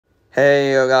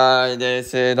Hey you guys,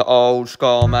 this is the old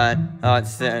school man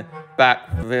Hutchison back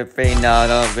with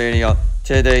another video.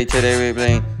 Today we're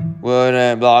playing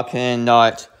Wooden Blocking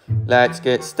Night. Let's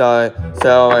get started.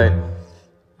 So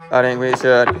I think we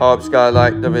should hope you guys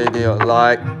like the video.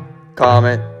 Like,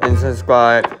 comment, and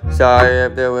subscribe. Sorry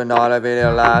if there was not a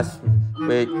video last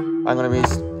week. I'm gonna be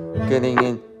getting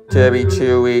in to every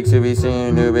 2 weeks. We'll be seeing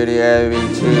a new video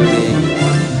every 2 weeks.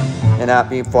 And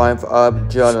happy 4th of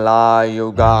July,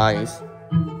 you guys.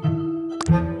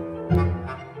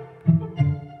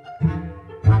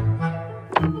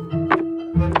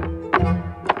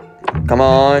 Come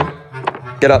on,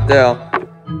 get up there.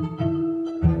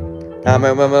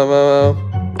 Move.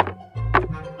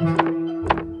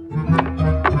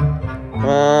 Come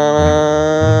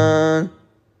on.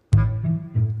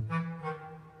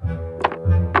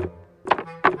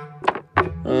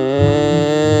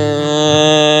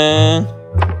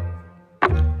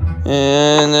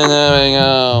 And then there we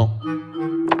go.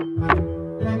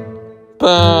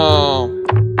 Boom.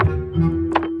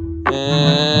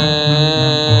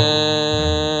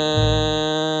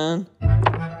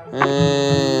 And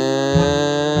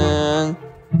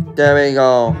there we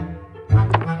go.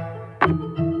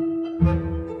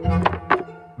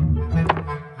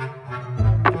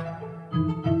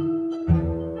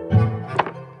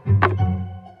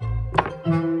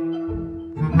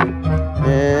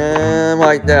 And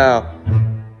right there.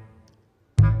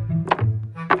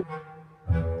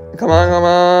 Come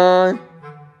on.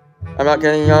 I'm not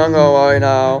getting younger right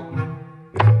now.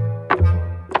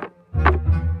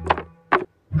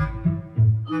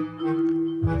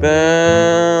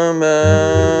 Boom.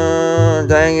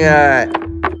 Dang it.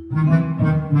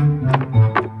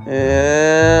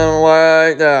 And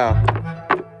right there.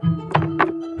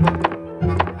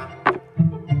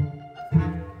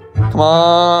 Come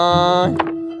on.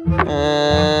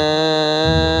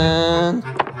 And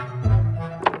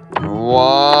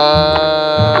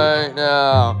right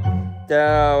now.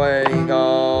 There we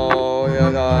go,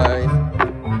 you guys.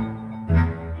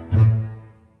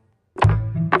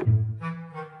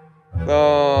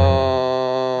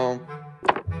 Boom.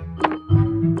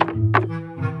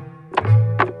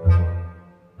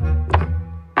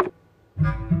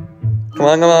 Come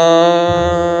on.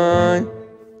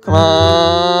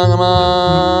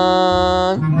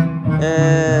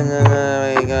 And then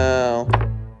there we go.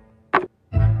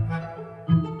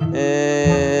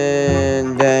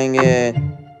 And dang it.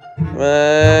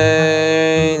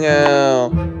 Right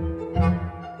now.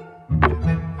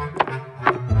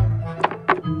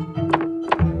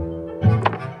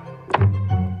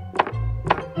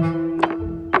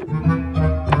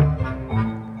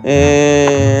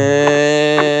 And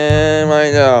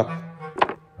right now.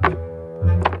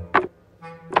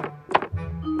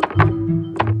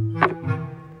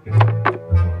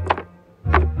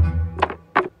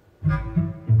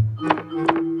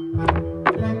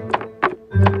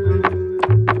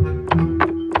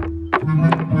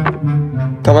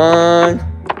 Come on.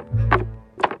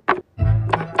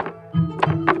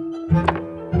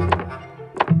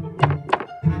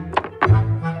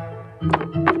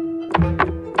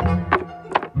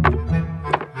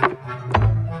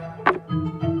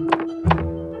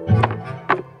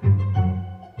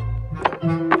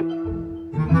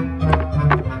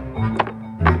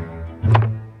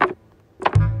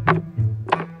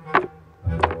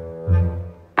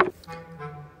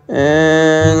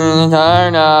 And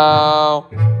time now.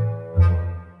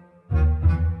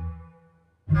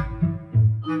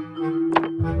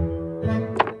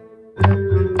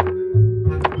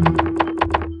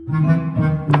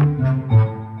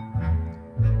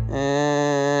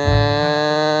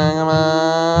 And come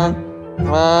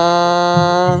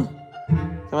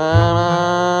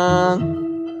on.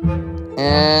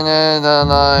 And there's the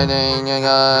lighting, you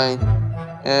guys.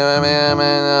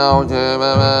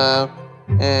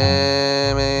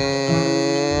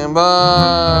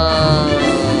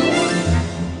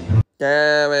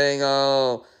 There we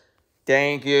go.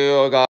 Thank you, guys.